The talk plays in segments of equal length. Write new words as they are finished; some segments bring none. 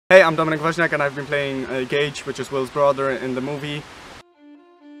Hey, I'm Dominik Wozniak and I've been playing Gage, which is Will's brother in the movie.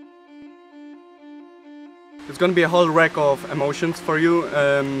 It's gonna be a whole wreck of emotions for you.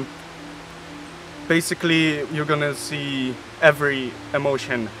 Basically, you're gonna see every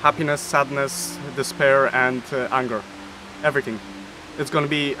emotion: happiness, sadness, despair, and anger. Everything. It's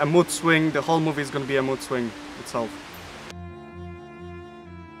gonna be a mood swing. The whole movie is gonna be a mood swing itself.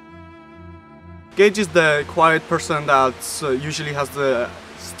 Gage is the quiet person that usually has the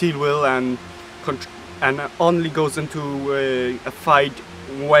steel will and only goes into a fight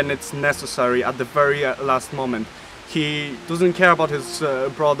when it's necessary at the very last moment. He doesn't care about his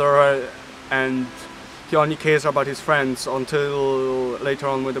brother and he only cares about his friends until later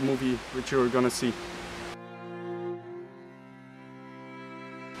on with the movie, which you're gonna see.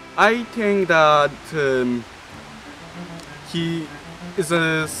 I think that he is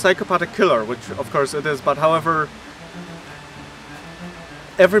a psychopathic killer, which of course it is, but however,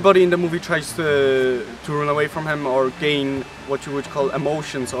 everybody in the movie tries to run away from him or gain what you would call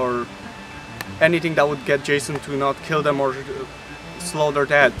emotions or anything that would get Jason to not kill them or slow their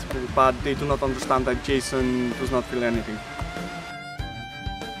death, but they do not understand that Jason does not feel anything.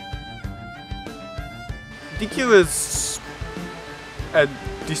 DQ is a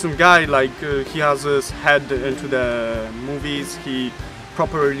decent guy, like he has his head into the movies, he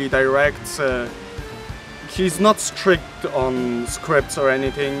properly directs, he's not strict on scripts or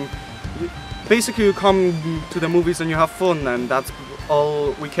anything. Basically you come to the movies and you have fun, and that's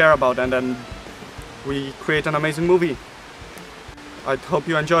all we care about, and then we create an amazing movie. I hope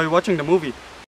you enjoy watching the movie.